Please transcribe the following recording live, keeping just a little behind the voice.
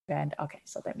And okay,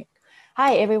 so let me.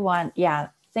 Hi everyone. Yeah,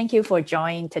 thank you for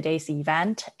joining today's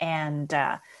event. And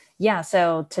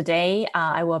so today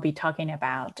I will be talking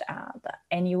about the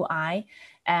NUI.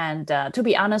 And to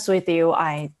be honest with you,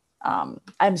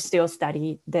 I'm still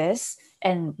studying this.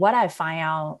 And what I find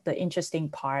out the interesting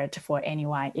part for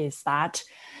NUI is that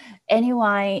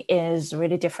NUI is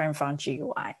really different from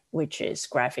GUI, which is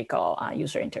graphical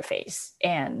user interface.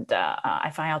 And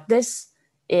I find out this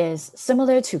is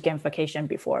similar to gamification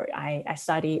before. I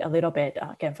study a little bit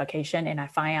gamification, and I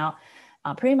find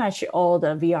out pretty much all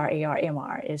the VR, AR,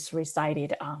 MR is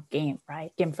recited on game,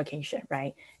 right? Gamification,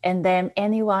 right? And then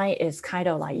NUI is kind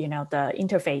of like, the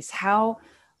interface, how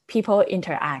people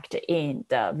interact in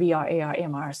the VR, AR,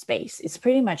 MR space. It's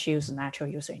pretty much use natural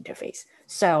user interface.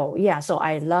 So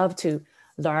I love to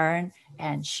learn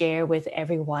and share with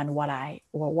everyone what I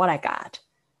got.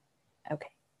 Okay.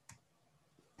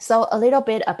 So a little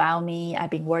bit about me. I've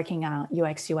been working on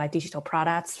UX UI digital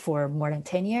products for more than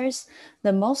 10 years.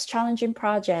 The most challenging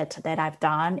project that I've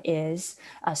done is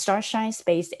a Starshine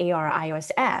Space AR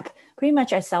iOS app. Pretty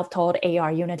much a self-taught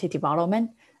AR Unity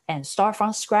development and start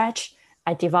from scratch.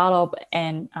 I develop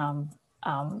an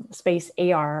Space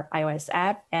AR iOS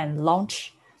app and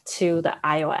launch to the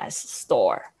iOS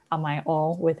store on my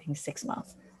own within 6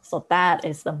 months. So that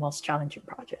is the most challenging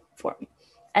project for me.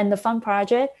 And the fun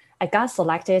project, I got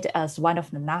selected as one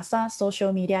of the NASA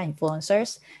social media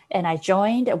influencers, and I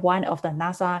joined one of the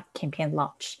NASA campaign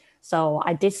launch. So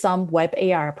I did some web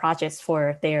AR projects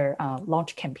for their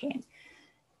launch campaign.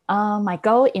 My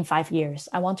goal in 5 years,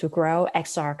 I want to grow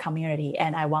XR community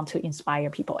and I want to inspire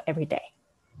people every day.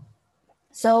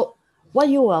 So what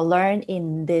you will learn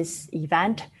in this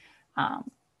event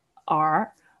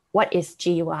are what is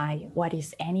GUI, what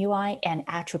is NUI, and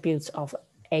attributes of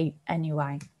a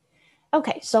NUI.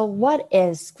 Okay, so what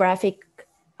is graphic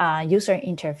user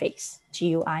interface,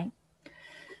 GUI?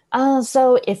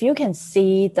 So if you can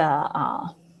see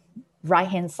the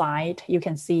right-hand side, you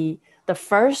can see the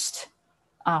first,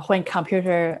 when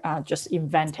computer just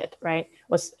invented, right,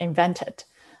 was invented.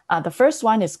 The first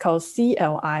one is called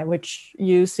CLI, which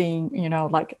using,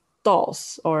 like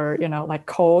DOS or, like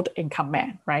code and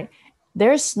command, right?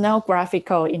 There's no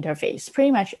graphical interface.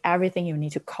 Pretty much everything you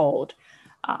need to code.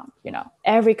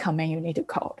 Every command you need to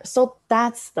code. So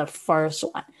that's the first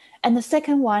one. And the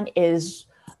second one is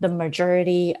the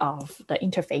majority of the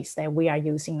interface that we are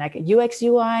using, like UX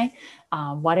UI,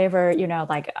 whatever,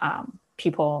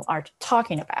 people are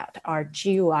talking about, our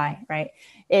GUI, right?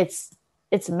 It's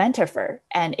metaphor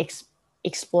and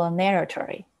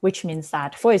explanatory, which means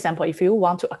that, for example, if you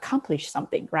want to accomplish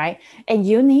something, right, and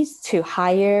you need to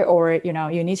hire or,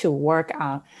 you need to work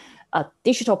on a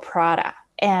digital product,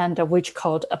 and which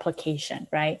called application,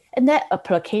 right? And that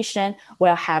application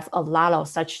will have a lot of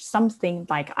such something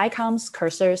like icons,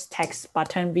 cursors, text,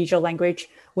 button, visual language,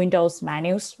 windows,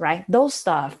 menus, right? Those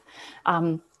stuff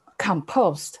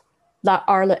composed that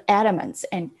are the elements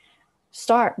and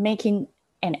start making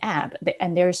an app,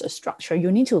 and there's a structure.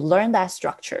 You need to learn that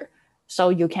structure so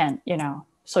you can,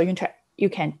 you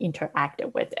can interact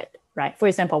with it, right? For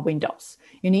example, Windows,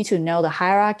 you need to know the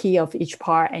hierarchy of each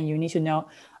part, and you need to know,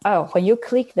 when you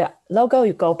click the logo,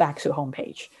 you go back to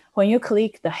homepage. When you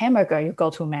click the hamburger, you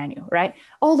go to menu, right?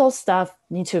 All those stuff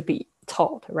need to be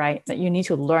taught, right? That you need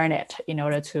to learn it in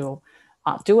order to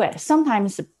do it.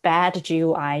 Sometimes bad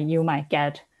GUI, you might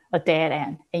get a dead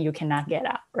end and you cannot get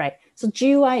out, right? So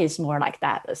GUI is more like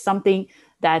that, something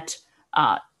that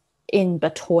in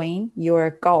between your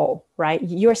goal, right?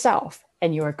 Yourself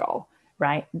and your goal,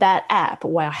 right? That app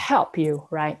will help you,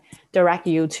 right? Direct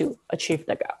you to achieve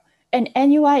the goal. And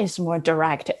NUI is more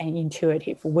direct and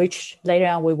intuitive, which later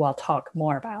on we will talk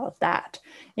more about that.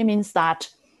 It means that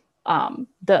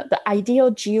the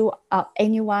ideal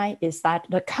NUI is that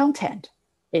the content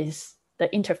is the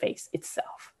interface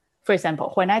itself. For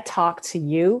example, when I talk to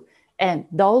you, and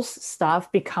those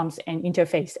stuff becomes an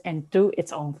interface and do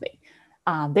its own thing.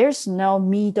 There's no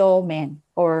middleman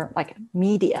or like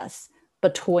medias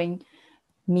between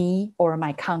me or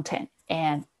my content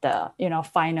and the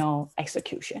final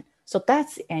execution. So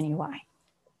that's NUI.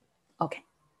 Okay.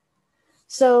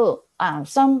 So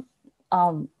some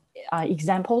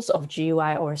examples of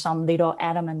GUI or some little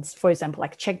elements, for example,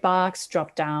 like checkbox,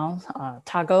 drop down,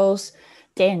 toggles,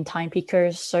 date and time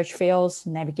pickers, search fields,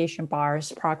 navigation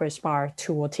bars, progress bar,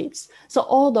 tooltips. So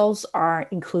all those are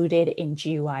included in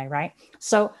GUI, right?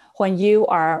 So when you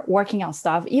are working on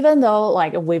stuff, even though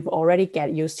like we've already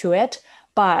get used to it,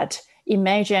 but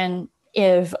imagine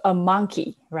if a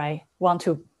monkey, right, want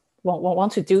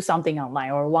to do something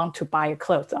online or want to buy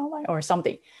clothes online or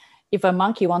something. If a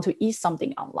monkey want to eat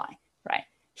something online, right,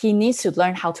 he needs to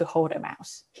learn how to hold a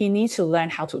mouse. He needs to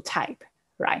learn how to type,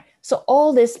 right? So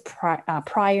all this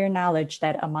prior knowledge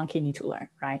that a monkey needs to learn,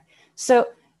 right? So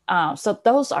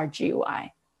those are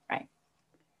GUI, right?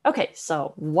 Okay,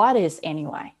 so what is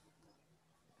NUI?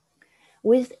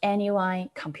 With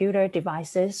NUI, computer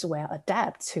devices will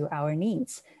adapt to our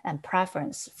needs and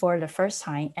preference for the first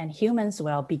time, and humans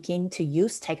will begin to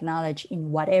use technology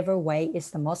in whatever way is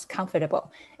the most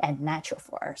comfortable and natural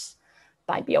for us,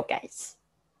 by Bill Gates.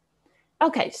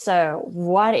 Okay, so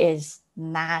what is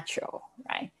natural,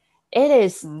 right? It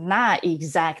is not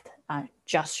exact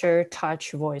gesture,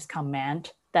 touch, voice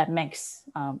command that makes,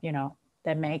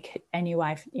 that make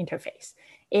NUI interface.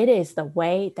 It is the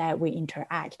way that we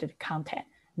interact with content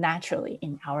naturally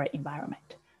in our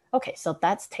environment. Okay, so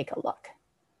let's take a look.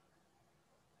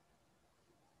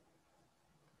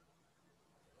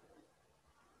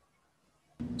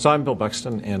 So I'm Bill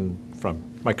Buxton from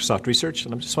Microsoft Research,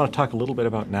 and I just want to talk a little bit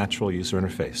about natural user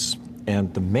interface.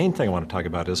 And the main thing I want to talk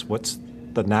about is what's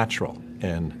the natural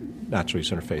in natural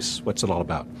user interface. What's it all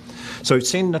about? So we've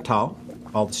seen Natal,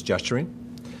 all this gesturing.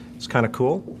 It's kind of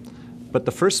cool. But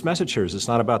the first message here is it's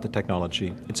not about the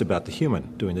technology, it's about the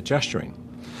human doing the gesturing.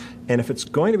 And if it's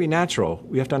going to be natural,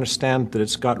 we have to understand that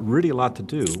it's got really a lot to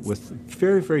do with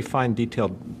very, very fine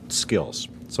detailed skills.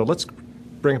 So let's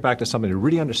bring it back to something to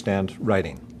really understand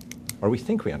writing, or we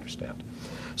think we understand.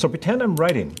 So pretend I'm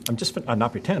writing. I've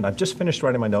just finished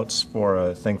writing my notes for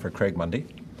a thing for Craig Mundy.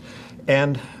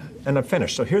 And I'm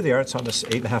finished. So here they are. It's on this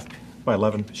 8.5 by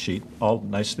 11 sheet, all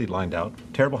nicely lined out.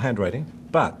 Terrible handwriting,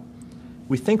 but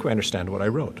we think we understand what I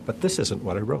wrote, but this isn't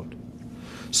what I wrote.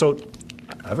 So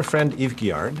I have a friend, Yves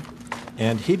Guillard,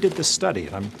 and he did this study.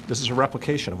 This is a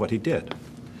replication of what he did.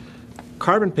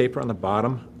 Carbon paper on the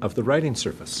bottom of the writing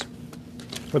surface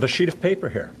with a sheet of paper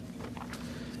here.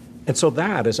 And so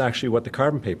that is actually what the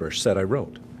carbon paper said I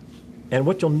wrote. And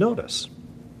what you'll notice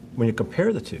when you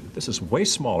compare the two, this is way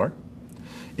smaller,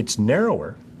 it's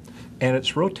narrower, and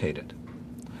it's rotated.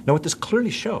 Now what this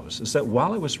clearly shows is that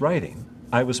while I was writing,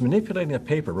 I was manipulating the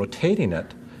paper, rotating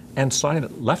it, and sliding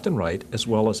it left and right as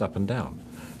well as up and down.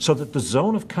 So that the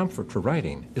zone of comfort for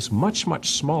writing is much,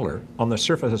 much smaller on the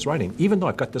surface as writing, even though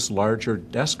I've got this larger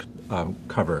desk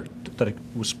cover that it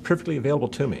was perfectly available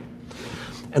to me.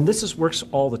 And this works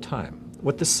all the time.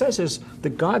 What this says is the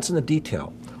God's in the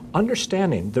detail,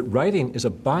 understanding that writing is a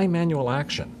bimanual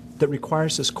action that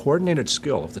requires this coordinated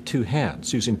skill of the two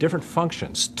hands using different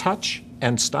functions, touch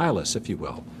and stylus, if you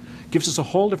will, gives us a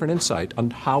whole different insight on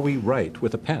how we write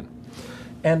with a pen.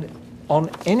 And on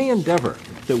any endeavor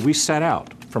that we set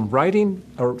out, from writing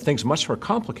or things much more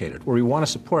complicated, where we want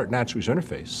to support natural user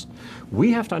interface,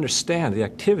 we have to understand the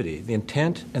activity, the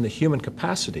intent, and the human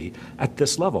capacity at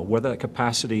this level, whether that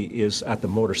capacity is at the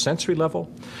motor sensory level,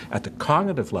 at the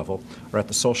cognitive level, or at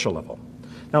the social level.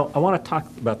 Now, I want to talk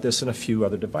about this in a few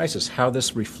other devices, how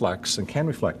this reflects and can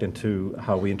reflect into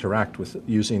how we interact with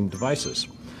using devices.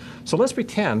 So let's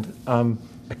pretend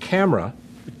a camera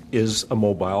is a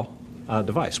mobile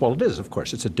device. Well, it is, of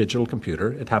course. It's a digital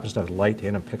computer. It happens to have light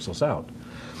in and pixels out.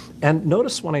 And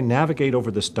notice when I navigate over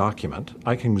this document,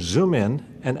 I can zoom in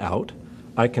and out.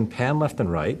 I can pan left and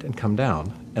right and come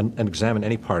down and examine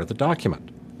any part of the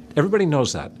document. Everybody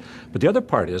knows that. But the other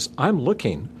part is I'm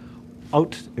looking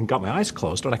out and got my eyes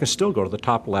closed, and I can still go to the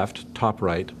top left, top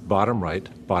right, bottom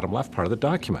left part of the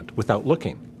document without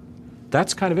looking.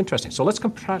 That's kind of interesting. So let's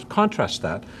contrast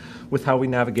that with how we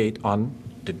navigate on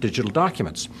digital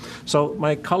documents. So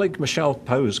my colleague Michelle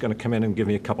Pau is going to come in and give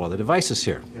me a couple of the devices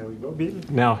here. There we go, Bill.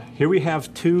 Now, here we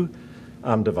have two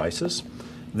devices.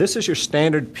 This is your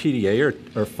standard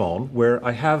PDA or phone, where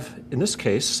I have, in this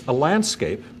case, a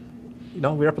landscape. You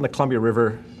know, we're up in the Columbia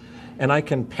River, and I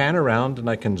can pan around and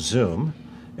I can zoom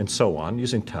and so on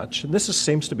using touch. And this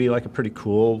seems to be like a pretty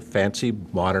cool, fancy,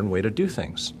 modern way to do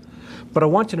things. But I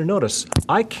want you to notice,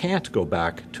 I can't go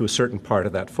back to a certain part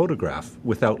of that photograph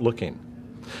without looking.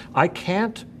 I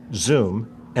can't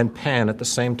zoom and pan at the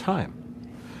same time,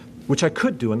 which I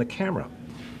could do in the camera.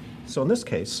 So in this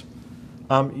case,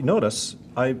 you notice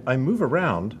I move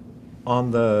around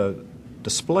on the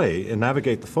display and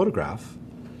navigate the photograph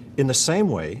in the same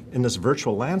way in this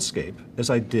virtual landscape as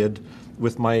I did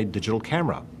with my digital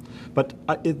camera. But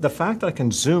the fact that I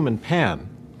can zoom and pan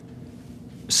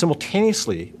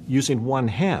simultaneously using one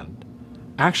hand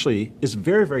actually is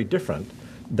very, very different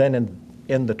than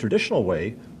in the traditional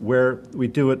way where we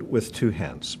do it with two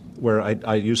hands, where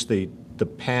I use the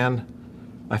pan.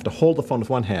 I have to hold the phone with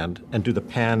one hand and do the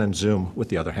pan and zoom with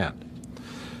the other hand.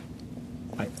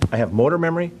 I have motor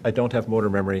memory. I don't have motor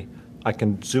memory. I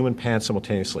can zoom and pan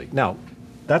simultaneously. Now,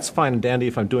 that's fine and dandy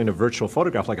if I'm doing a virtual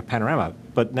photograph like a panorama,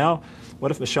 but now What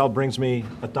if Michelle brings me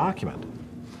a document?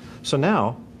 So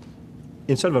now,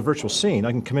 instead of a virtual scene,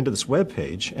 I can come into this web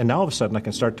page, and now all of a sudden I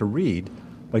can start to read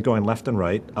by going left and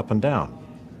right, up and down,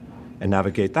 and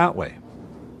navigate that way.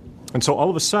 And so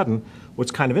all of a sudden, what's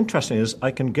kind of interesting is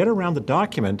I can get around the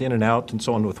document in and out and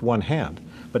so on with one hand,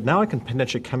 but now I can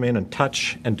potentially come in and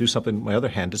touch and do something with my other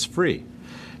hand is free.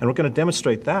 And we're going to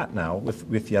demonstrate that now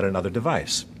with yet another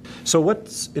device. So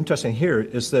what's interesting here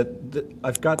is that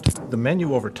I've got the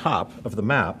menu over top of the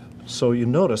map. So you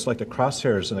notice, like the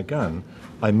crosshairs in a gun,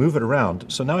 I move it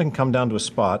around. So now I can come down to a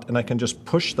spot and I can just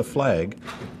push the flag.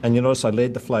 And you notice I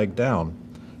laid the flag down.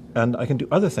 And I can do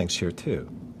other things here too.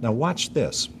 Now watch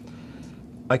this.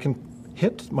 I can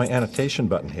hit my annotation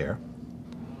button here.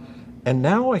 And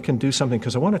now I can do something,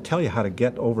 because I want to tell you how to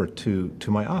get over to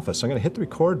my office. I'm going to hit the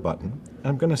record button, and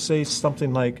I'm going to say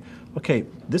something like, okay,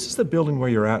 this is the building where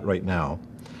you're at right now.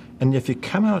 And if you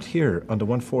come out here onto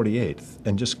 148th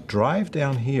and just drive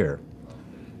down here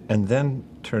and then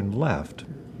turn left,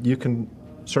 you can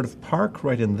sort of park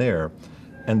right in there,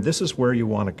 and this is where you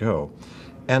want to go.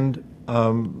 And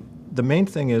the main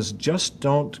thing is just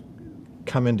don't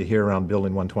come into here around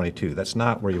building 122. That's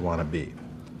not where you want to be.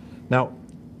 Now,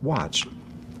 watch.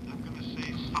 I'm going to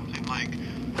say something like,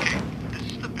 okay,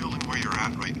 this is the building where you're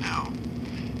at right now.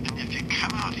 And if you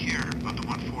come out here onto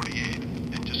 148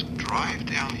 and just drive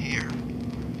down here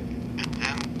and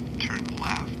then turn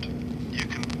left, you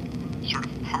can sort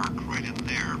of park right in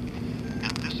there,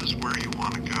 and this is where you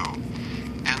want to go.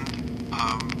 And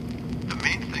the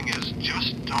main thing is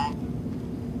just don't.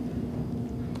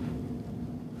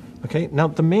 Okay, now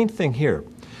the main thing here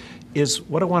is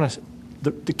what I want to.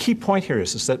 The key point here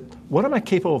is that what am I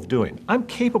capable of doing? I'm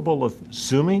capable of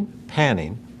zooming,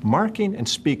 panning, marking, and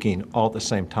speaking all at the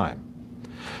same time.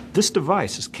 This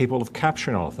device is capable of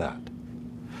capturing all of that.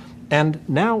 And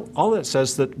now all that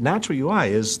says that Natural UI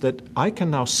is that I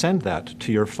can now send that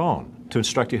to your phone to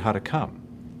instruct you how to come.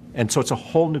 And so it's a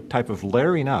whole new type of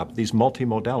layering up these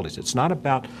multimodalities. It's not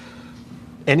about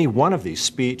any one of these,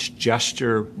 speech,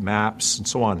 gesture, maps, and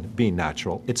so on, being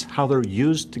natural. It's how they're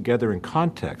used together in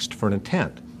context for an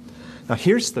intent. Now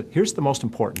here's the most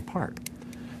important part.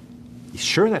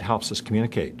 Sure, that helps us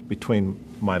communicate between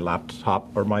my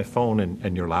laptop or my phone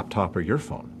and your laptop or your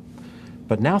phone.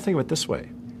 But now think of it this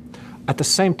way. At the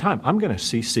same time, I'm going to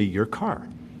CC your car,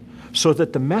 so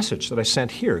that the message that I sent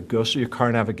here goes to your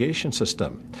car navigation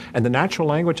system. And the natural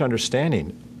language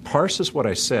understanding parses what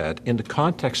I said into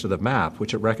context of the map,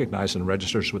 which it recognizes and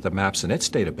registers with the maps in its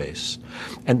database,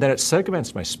 and then it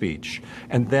segments my speech.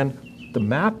 And then the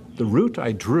map, the route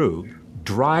I drew,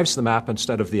 drives the map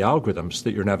instead of the algorithms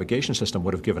that your navigation system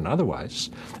would have given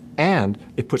otherwise, and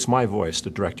it puts my voice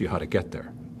to direct you how to get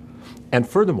there. And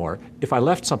furthermore, if I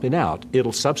left something out,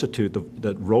 it'll substitute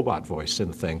the robot voice in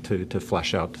the thing to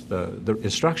flesh out the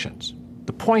instructions.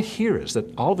 The point here is that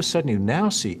all of a sudden you now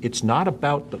see it's not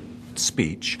about the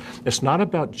speech, it's not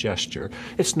about gesture,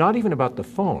 it's not even about the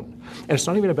phone, and it's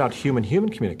not even about human-human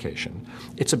communication.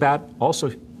 It's about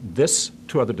also this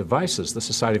to other devices, the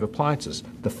Society of Appliances,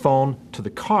 the phone to the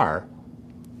car,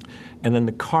 and then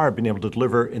the car being able to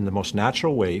deliver in the most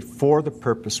natural way for the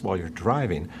purpose while you're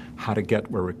driving how to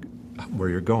get where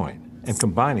you're going, and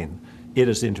combining it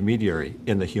as the intermediary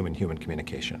in the human-human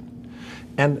communication.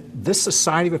 And this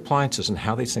Society of Appliances and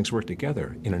how these things work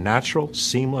together in a natural,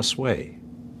 seamless way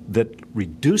that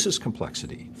reduces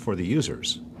complexity for the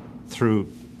users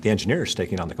through the engineers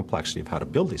taking on the complexity of how to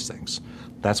build these things.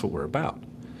 That's what we're about.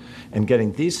 And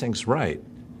getting these things right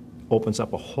opens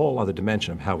up a whole other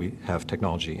dimension of how we have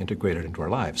technology integrated into our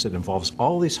lives. It involves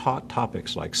all these hot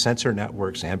topics like sensor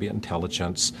networks, ambient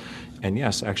intelligence, and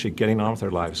yes, actually getting on with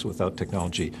our lives without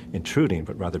technology intruding,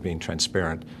 but rather being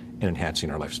transparent and enhancing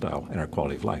our lifestyle and our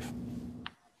quality of life.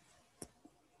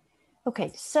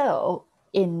 Okay, so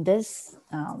in this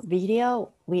video,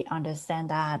 we understand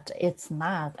that it's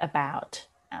not about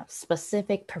a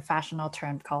specific professional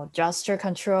term called gesture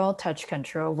control, touch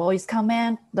control, voice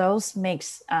command. Those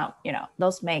makes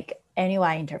those make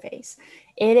NUI interface.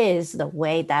 It is the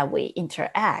way that we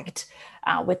interact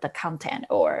with the content,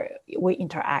 or we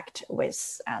interact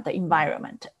with the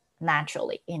environment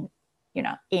naturally in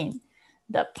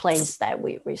the place that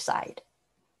we reside.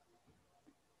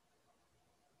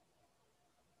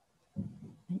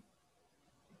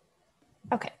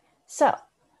 Okay, so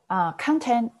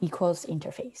content equals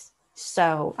interface.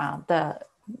 So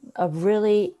a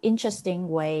really interesting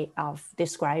way of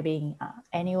describing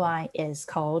NUI is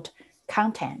called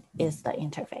content is the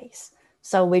interface.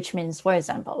 So which means, for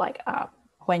example, like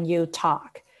when you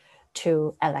talk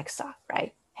to Alexa,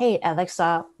 right? Hey,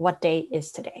 Alexa, what day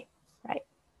is today, right?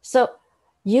 So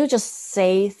you just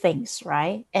say things,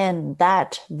 right? And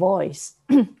that voice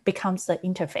becomes the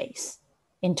interface,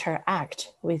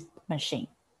 interact with machine,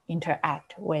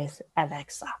 interact with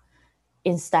Alexa.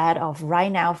 Instead of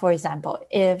right now, for example,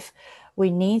 if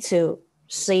we need to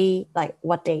see like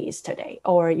what day is today,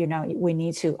 or we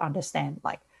need to understand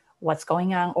like what's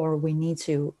going on, or we need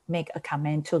to make a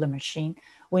command to the machine,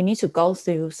 we need to go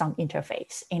through some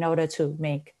interface in order to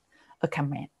make a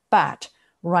command. But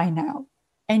right now,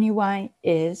 AnyUI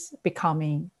is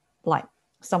becoming like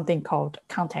something called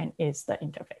content is the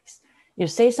interface. You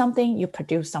say something, you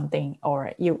produce something,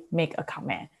 or you make a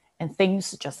command, and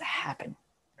things just happen,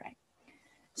 right?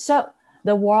 So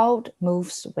the world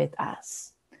moves with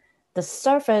us. The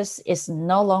surface is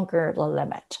no longer the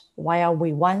limit. While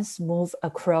we once moved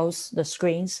across the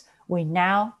screens, we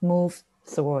now move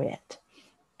through it.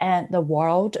 And the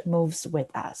world moves with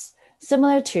us.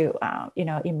 Similar to,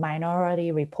 in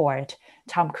Minority Report,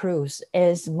 Tom Cruise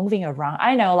is moving around.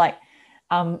 I know, like,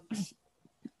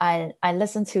 I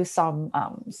listened to some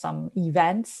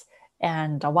events,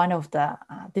 and one of the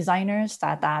designers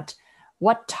said that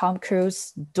what Tom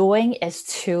Cruise doing is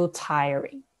too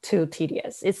tiring, too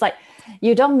tedious. It's like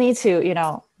you don't need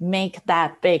to, make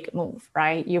that big move,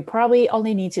 right? You probably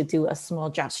only need to do a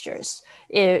small gestures.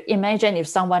 Imagine if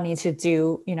someone needs to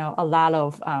do, a lot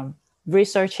of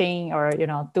researching, or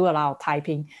do a lot of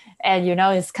typing, and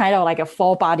it's kind of like a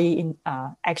full body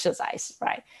exercise,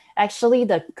 right? Actually,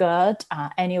 the good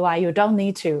anyway, you don't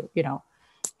need to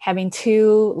having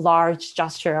too large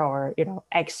gesture, or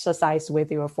exercise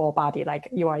with your full body like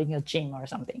you are in a gym or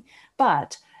something.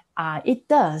 But it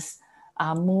does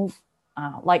move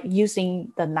like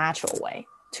using the natural way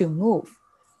to move,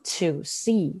 to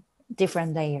see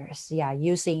different layers. Yeah,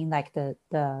 using like the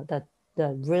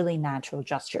really natural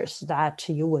gestures that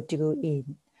you would do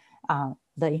in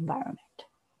the environment.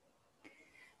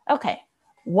 Okay,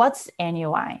 what's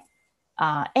AnyUI?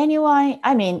 AnyUI,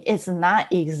 I mean, it's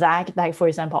not exact, like for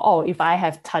example, oh, if I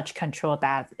have touch control,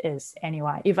 that is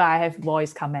AnyUI. If I have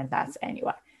voice command, that's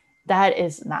AnyUI. That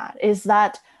is not. Is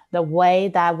that the way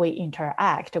that we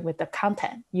interact with the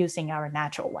content using our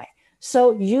natural way?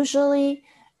 So usually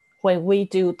when we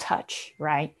do touch,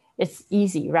 right, it's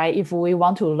easy, right? If we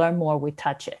want to learn more, we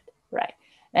touch it, right?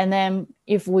 And then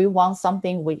if we want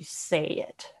something, we say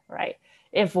it, right?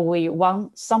 If we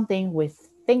want something, we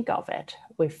think of it,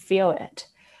 we feel it,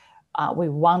 we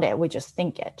want it, we just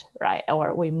think it, right?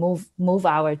 Or we move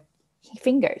our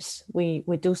fingers, we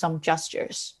do some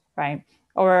gestures, right?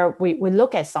 Or we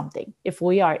look at something. If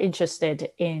we are interested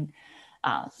in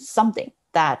something,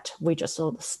 that we just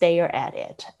stare at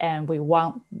it, and we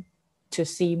want to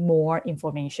see more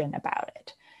information about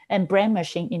it. And brain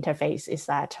machine interface is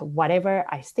that whatever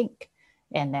I think,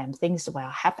 and then things will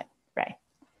happen, right?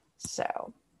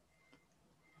 So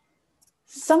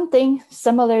something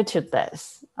similar to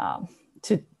this,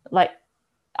 to like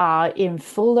in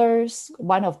Fuller's,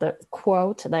 one of the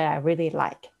quote that I really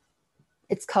like,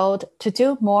 it's called "to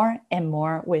do more and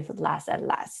more with less and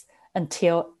less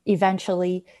until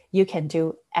eventually you can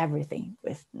do everything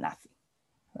with nothing,"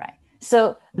 right?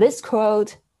 So this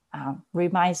quote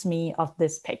reminds me of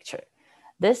this picture.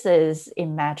 This is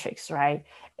in Matrix, right?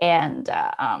 And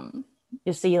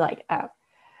you see like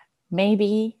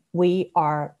maybe we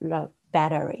are the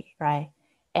battery, right?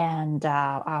 And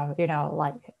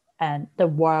like, and the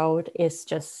world is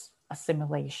just a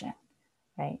simulation,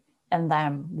 right? And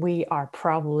then we are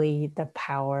probably the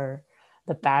power,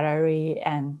 the battery,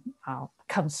 and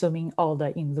consuming all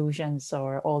the illusions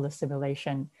or all the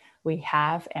simulation we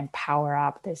have, and power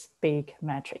up this big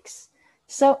matrix.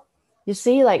 So you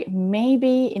see, like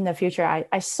maybe in the future,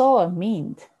 I saw a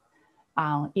meme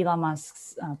on Elon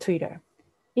Musk's Twitter.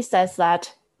 It says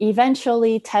that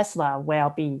eventually Tesla will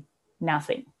be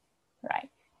nothing, right?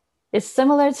 It's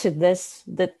similar to this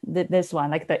one,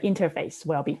 like the interface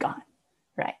will be gone,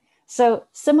 right? So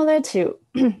similar to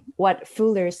what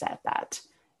Fuller said, that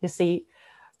you see,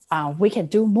 we can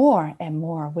do more and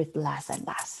more with less and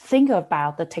less. Think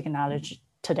about the technology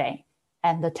today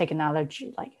and the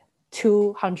technology like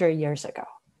 200 years ago,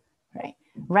 right?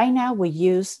 Right now we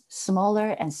use smaller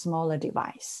and smaller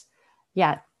device.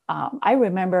 Yeah, I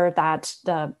remember that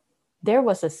there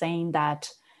was a saying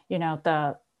that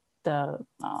the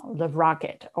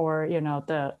rocket, or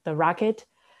the rocket,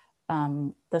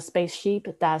 the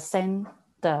spaceship that sent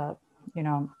the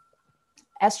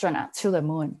astronaut to the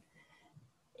moon,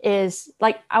 is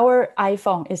like our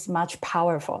iPhone is much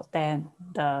powerful than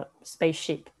the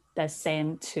spaceship that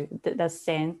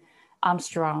sent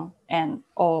Armstrong and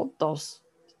all those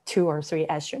 2 or 3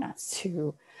 astronauts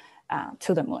to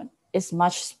the moon. It's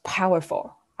much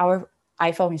powerful. Our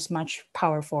iPhone is much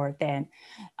powerful than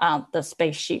the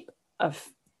spaceship of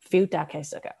few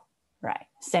decades ago, right?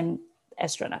 Send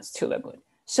astronauts to the moon.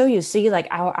 So you see like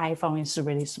our iPhone is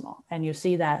really small and you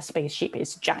see that spaceship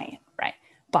is giant, right?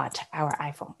 But our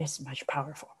iPhone is much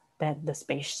powerful than the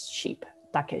spaceship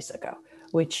decades ago,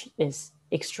 which is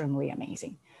extremely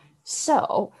amazing.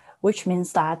 So, which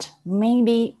means that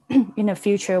maybe in the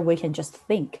future we can just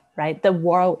think, right? The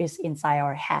world is inside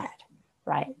our head,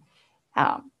 right?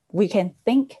 We can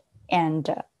think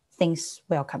and things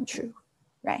will come true,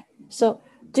 right? So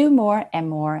do more and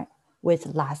more with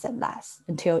less and less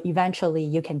until eventually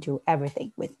you can do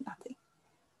everything with nothing.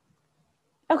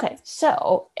 Okay,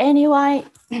 so NUI,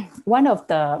 one of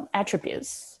the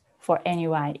attributes for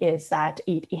NUI is that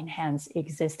it enhances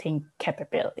existing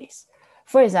capabilities.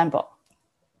 For example,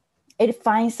 it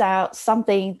finds out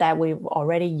something that we've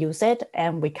already used it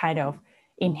and we kind of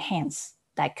enhance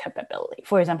that capability.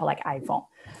 For example, like iPhone,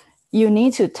 you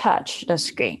need to touch the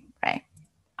screen, right?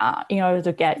 In order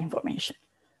to get information.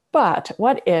 But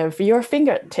what if your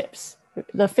fingertips,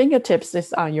 the fingertips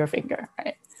is on your finger,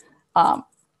 right?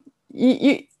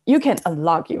 You can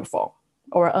unlock your phone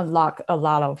or unlock a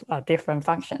lot of different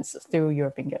functions through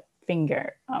your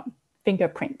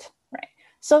fingerprint, right?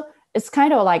 So it's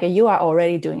kind of like you are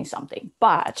already doing something,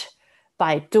 but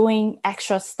by doing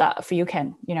extra stuff, you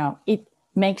can, it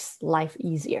makes life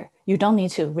easier. You don't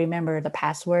need to remember the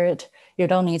password. You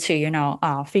don't need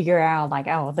to, figure out like,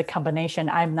 oh, the combination,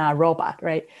 I'm not a robot,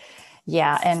 right?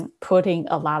 Yeah, and putting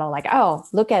a lot of like, oh,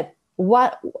 look at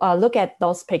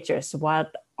those pictures.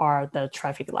 What are the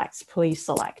traffic lights? Please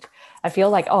select. I feel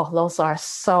like, oh, those are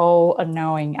so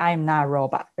annoying. I'm not a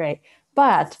robot, right?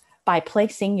 But by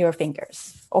placing your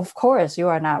fingers, of course, you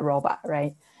are not a robot,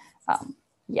 right?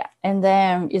 Yeah, and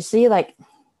then you see like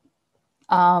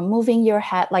moving your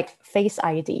head, like Face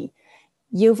ID.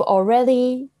 You've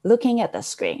already looking at the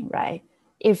screen, right?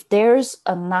 If there's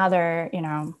another,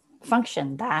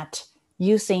 function that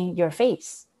using your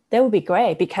face, that would be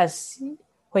great because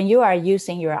when you are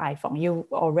using your iPhone, you're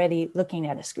already looking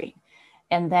at the screen.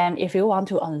 And then if you want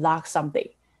to unlock something,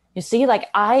 you see like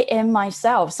I am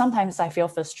myself. Sometimes I feel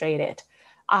frustrated.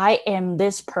 I am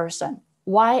this person.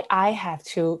 Why I have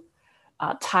to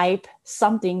type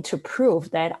something to prove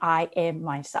that I am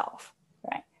myself,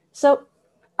 right? So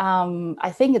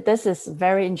I think this is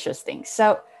very interesting.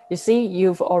 So you see,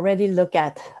 you've already looked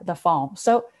at the phone.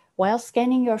 So while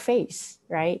scanning your face,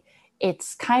 right,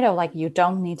 it's kind of like you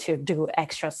don't need to do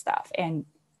extra stuff and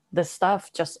the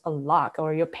stuff just unlock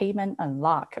or your payment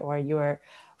unlock or your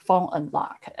phone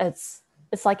unlock. It's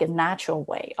like a natural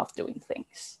way of doing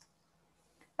things.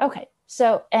 Okay,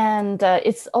 so, and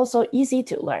it's also easy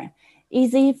to learn.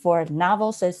 Easy for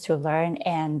novices to learn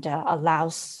and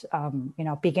allows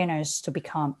beginners to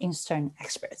become instant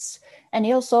experts. And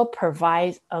it also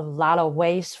provides a lot of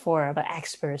ways for the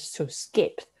experts to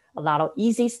skip a lot of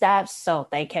easy steps so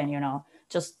they can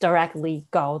just directly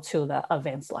go to the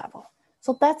advanced level.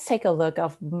 So let's take a look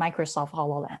of Microsoft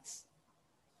HoloLens.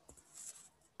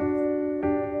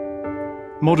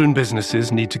 Modern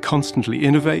businesses need to constantly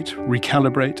innovate,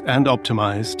 recalibrate, and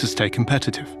optimize to stay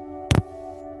competitive.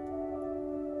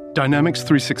 Dynamics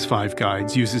 365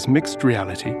 Guides uses mixed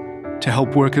reality to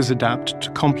help workers adapt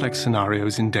to complex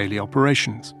scenarios in daily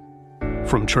operations,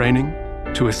 from training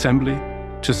to assembly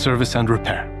to service and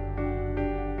repair.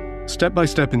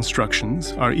 Step-by-step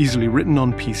instructions are easily written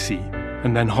on PC,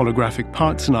 and then holographic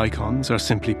parts and icons are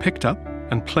simply picked up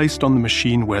and placed on the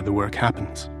machine where the work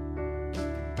happens.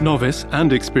 Novice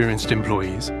and experienced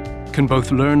employees can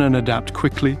both learn and adapt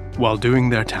quickly while doing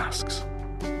their tasks.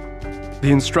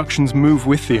 The instructions move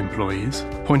with the employees,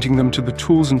 pointing them to the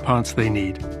tools and parts they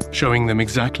need, showing them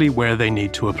exactly where they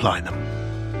need to apply them.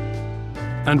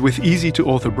 And with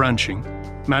easy-to-author branching,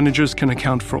 managers can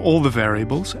account for all the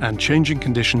variables and changing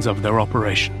conditions of their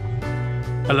operation,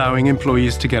 allowing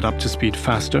employees to get up to speed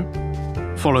faster,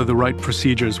 follow the right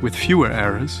procedures with fewer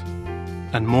errors,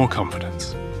 and more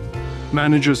confidence.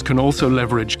 Managers can also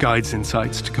leverage Guides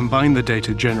insights to combine the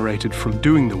data generated from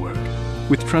doing the work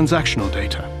with transactional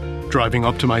data, driving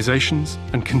optimizations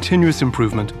and continuous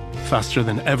improvement faster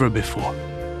than ever before.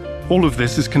 All of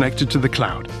this is connected to the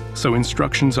cloud, so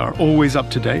instructions are always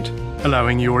up to date,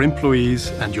 allowing your employees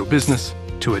and your business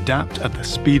to adapt at the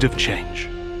speed of change.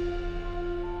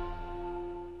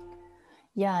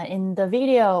 Yeah, in the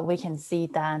video, we can see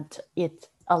that it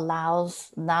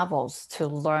allows novels to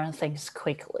learn things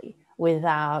quickly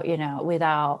without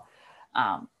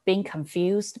being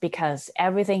confused because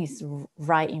everything is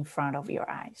right in front of your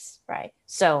eyes, right?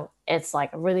 So it's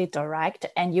like really direct,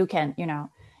 and you can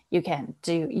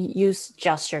use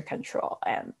gesture control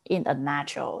and in a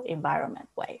natural environment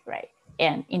way, right?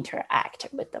 and interact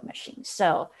with the machine.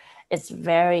 So it's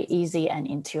very easy and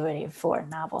intuitive for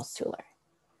novice to learn.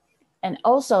 And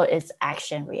also it's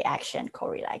action, reaction,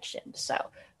 correlation. So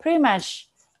pretty much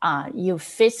you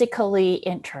physically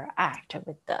interact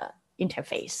with the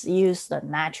interface, use the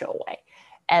natural way.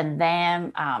 And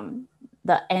then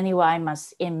the NUI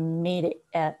must imitate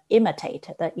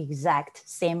the exact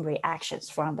same reactions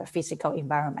from the physical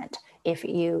environment if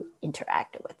you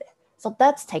interact with it. So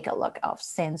let's take a look of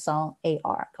Samsung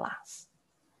AR glass.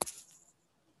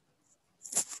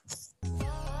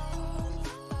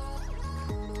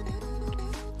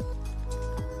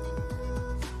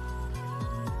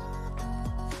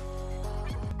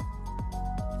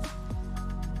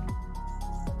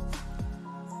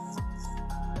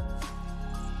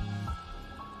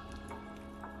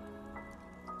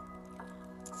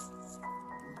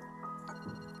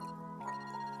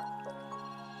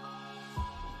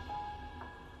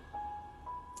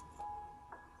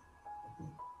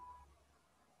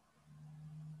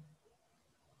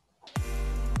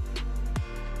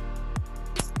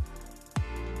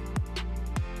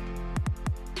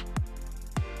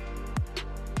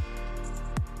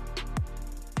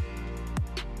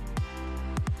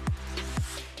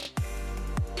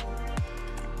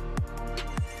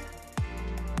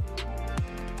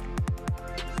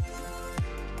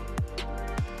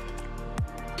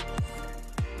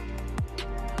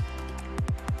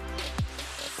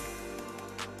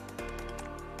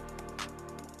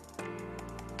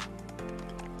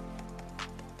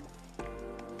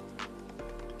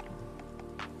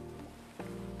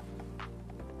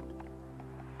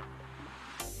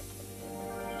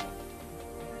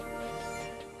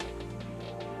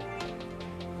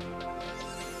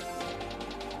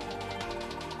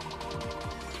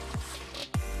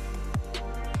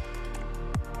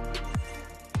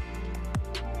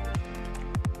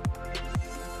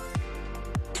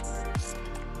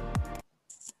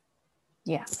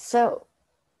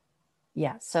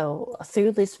 So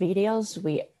through these videos,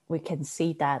 we can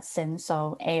see that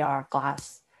Samsung AR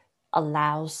glass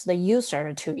allows the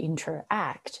user to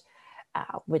interact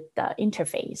with the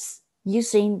interface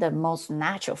using the most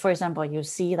natural. For example, you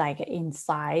see like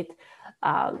inside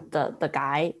the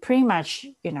guy pretty much,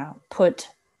 put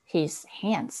his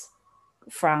hands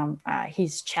from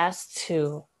his chest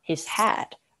to his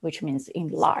head, which means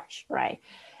enlarge, right?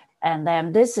 And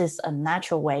then this is a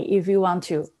natural way. If you want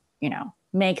to,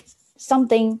 make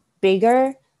something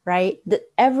bigger, right?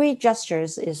 Every gesture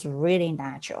is really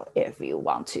natural if you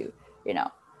want to,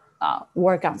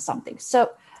 work on something.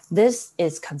 So this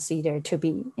is considered to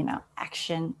be,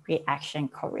 action, reaction,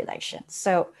 correlation.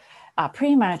 So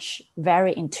pretty much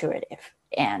very intuitive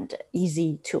and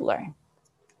easy to learn.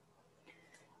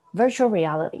 Virtual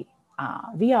reality.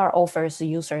 VR offers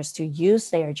users to use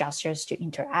their gestures to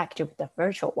interact with the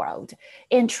virtual world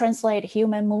and translate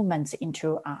human movements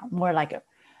into more like a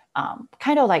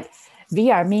kind of like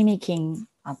VR mimicking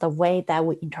the way that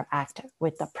we interact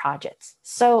with the projects.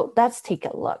 So let's take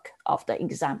a look of the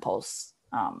examples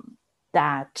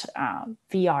that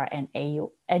VR and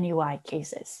NUI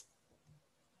cases.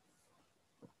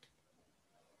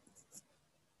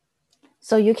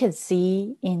 So you can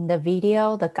see in the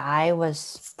video, the guy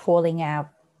was pulling out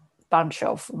a bunch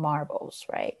of marbles,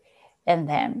 right? And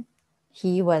then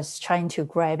he was trying to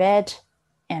grab it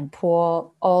and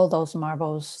pull all those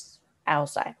marbles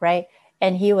outside, right?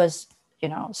 And he was,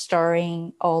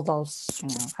 stirring all those,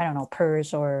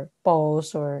 pearls or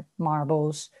balls or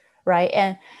marbles, right?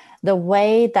 And the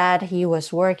way that he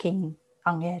was working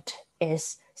on it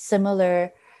is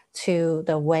similar to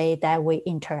the way that we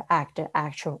interact the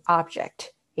actual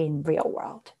object in real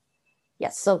world.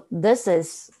 Yes, so this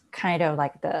is kind of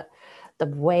like the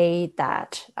way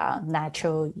that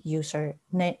natural user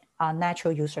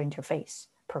interface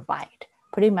provide.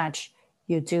 Pretty much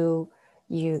you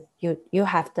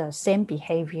have the same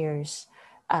behaviors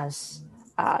as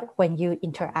when you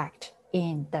interact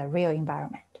in the real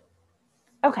environment.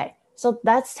 Okay. So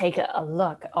let's take a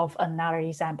look of another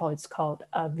example. It's called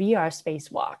a VR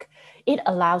spacewalk. It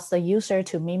allows the user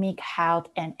to mimic how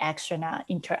an astronaut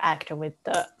interact with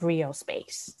the real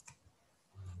space.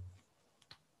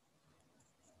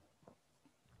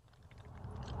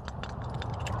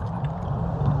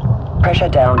 Pressure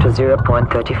down to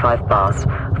 0.35 bars,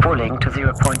 falling to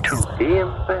 0.2.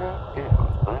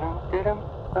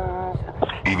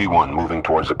 EV-1 moving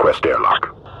towards the Quest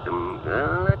airlock.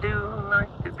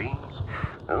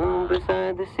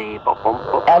 Beside the sea.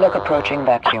 Airlock approaching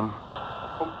vacuum.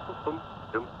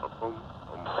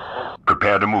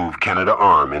 Prepare to move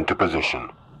Canadarm into position.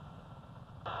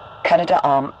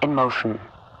 Canadarm in motion.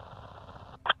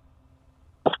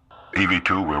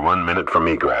 EV2, we're 1 minute from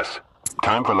egress.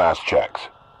 Time for last checks.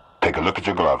 Take a look at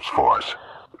your gloves for us.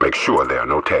 Make sure there are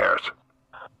no tears.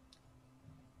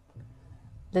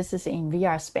 This is in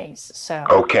VR space, so...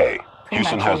 Okay. pretty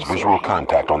Houston much has you visual see.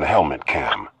 contact on the helmet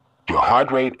cam. Your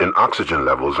heart rate and oxygen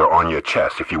levels are on your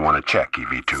chest if you want to check,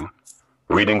 EV2.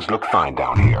 Readings look fine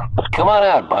down here. Come on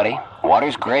out, buddy.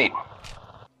 Water's great.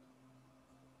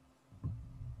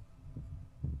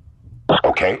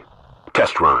 Okay.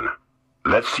 Test run.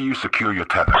 Let's see you secure your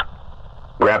tether.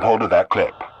 Grab hold of that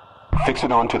clip. Fix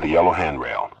it onto the yellow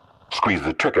handrail. Squeeze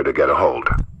the trigger to get a hold.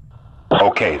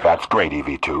 Okay, that's great,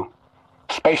 EV2.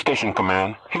 Space Station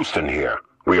Command, Houston here.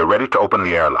 We are ready to open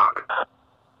the airlock.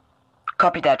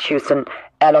 Copy that, Houston.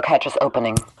 Airlock hatch is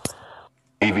opening.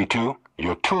 EV2,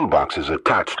 your toolbox is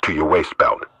attached to your waist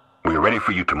belt. We are ready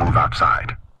for you to move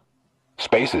outside.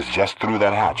 Space is just through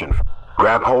that hatch and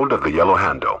grab hold of the yellow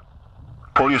handle.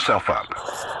 Pull yourself up.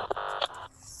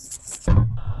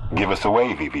 Give us a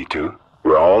wave, EV2.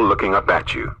 We're all looking up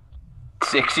at you.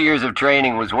 6 years of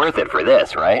training was worth it for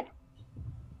this, right?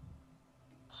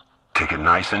 Take it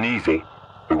nice and easy.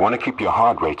 We want to keep your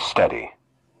heart rate steady.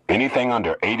 Anything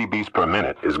under 80 beats per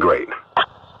minute is great.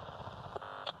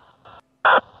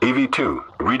 EV2,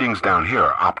 readings down here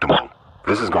are optimal.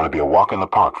 This is going to be a walk in the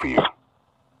park for you.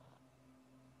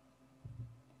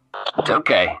 It's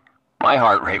okay. My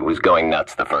heart rate was going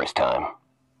nuts the first time.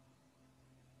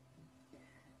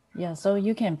 Yeah, so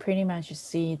you can pretty much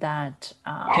see that...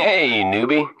 Hey,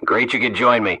 newbie. Great you could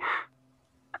join me.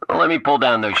 Let me pull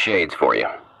down those shades for you.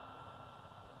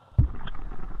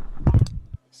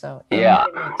 so Yeah,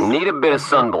 need a bit of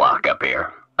sunblock up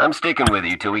here. I'm sticking with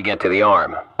you till we get to the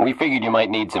arm. We figured you might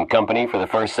need some company for the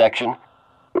first section.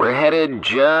 We're headed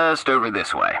just over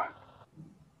this way.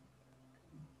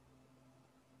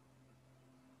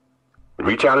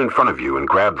 Reach out in front of you and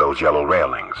grab those yellow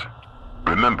railings.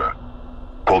 Remember,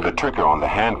 pull the trigger on the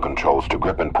hand controls to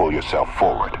grip and pull yourself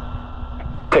forward.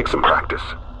 Take some practice.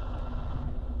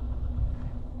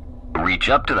 Reach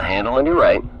up to the handle on your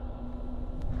right.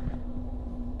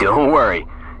 Don't worry,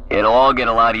 it'll all get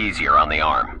a lot easier on the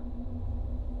arm.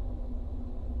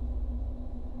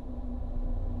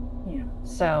 Yeah.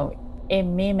 So it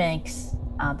mimics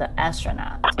the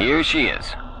astronaut. Here she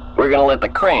is. We're gonna let the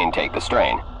crane take the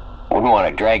strain. Wouldn't want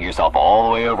to drag yourself all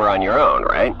the way over on your own,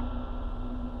 right?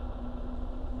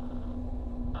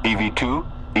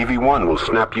 EV2, EV1 will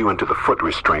snap you into the foot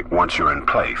restraint once you're in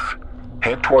place.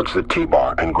 Head towards the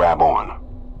T-bar and grab on.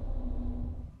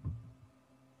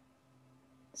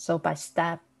 So by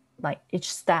step, like each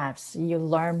steps, you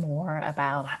learn more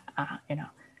about,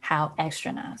 how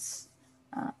astronauts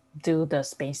do the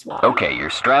spacewalk. Okay, you're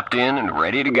strapped in and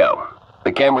ready to go.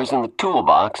 The camera's in the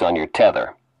toolbox on your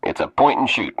tether. It's a point and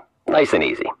shoot. Nice and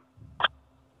easy.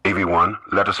 EV1,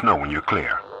 let us know when you're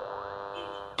clear.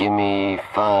 Give me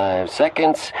 5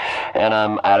 seconds, and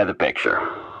I'm out of the picture.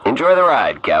 Enjoy the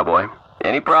ride, cowboy.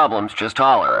 Any problems, just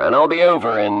holler, and I'll be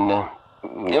over in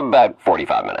about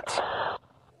 45 minutes.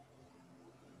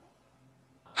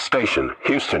 Station,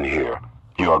 Houston here.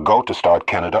 You are go to start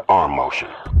Canada arm motion.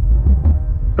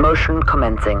 Motion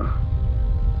commencing.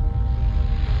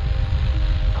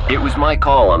 It was my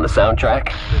call on the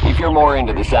soundtrack. If you're more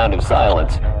into the sound of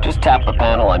silence, just tap the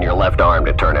panel on your left arm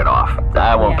to turn it off.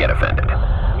 I won't get offended.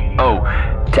 Oh,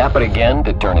 tap it again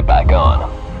to turn it back on.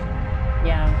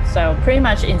 Yeah, so pretty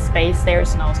much in space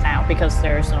there's no sound because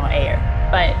there's no air.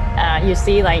 But you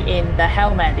see, like in the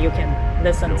helmet, you can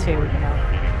listen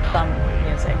to some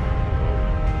music.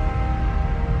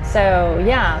 So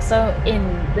yeah, so in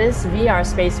this VR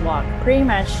spacewalk, pretty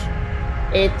much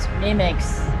it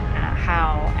mimics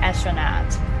how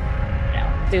astronauts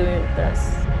do the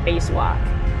spacewalk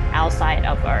outside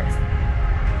of Earth.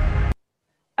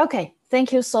 Okay,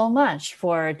 thank you so much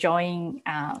for joining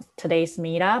today's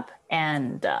meetup.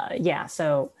 And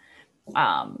so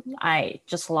I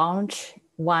just launched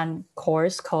one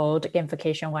course called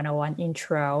Gamification 101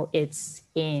 Intro. It's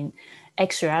in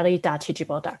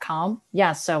xreality.teachable.com.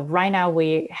 Yeah, so right now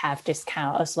we have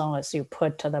discount as long as you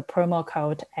put the promo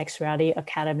code XReality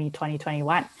Academy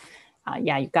 2021.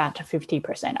 You got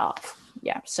 50% off.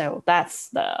 Yeah, so that's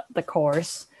the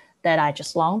course that I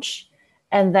just launched.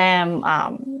 And then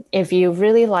if you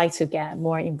really like to get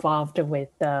more involved with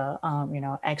the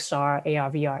XR,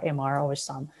 AR, VR, MR, or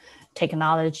some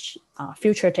technology,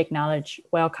 future technology,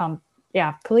 welcome.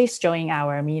 Yeah, please join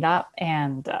our meetup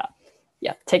and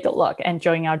take a look and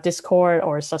join our Discord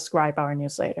or subscribe our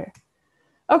newsletter.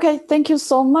 Okay, thank you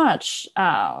so much.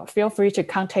 Feel free to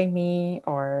contact me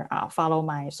or follow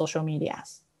my social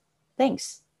medias.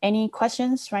 Thanks. Any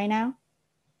questions right now?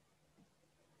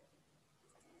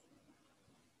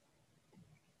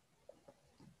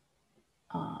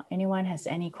 anyone has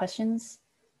any questions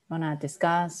want to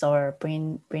discuss or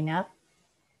bring up?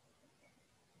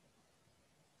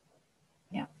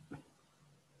 Yeah.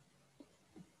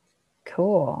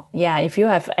 Cool. Yeah, if you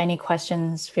have any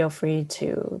questions, feel free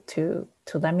to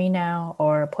let me know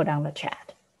or put on the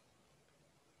chat.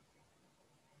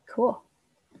 Cool.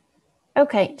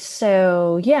 Okay,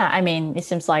 so yeah, I mean, it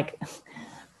seems like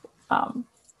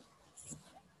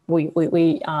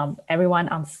we everyone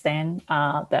understand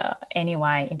the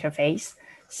NUI interface.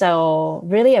 So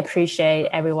really appreciate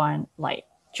everyone like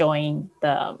join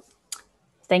the.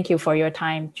 Thank you for your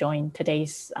time join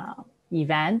today's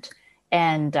event,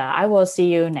 and I will see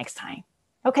you next time.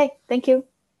 Okay, thank you.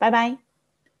 Bye bye.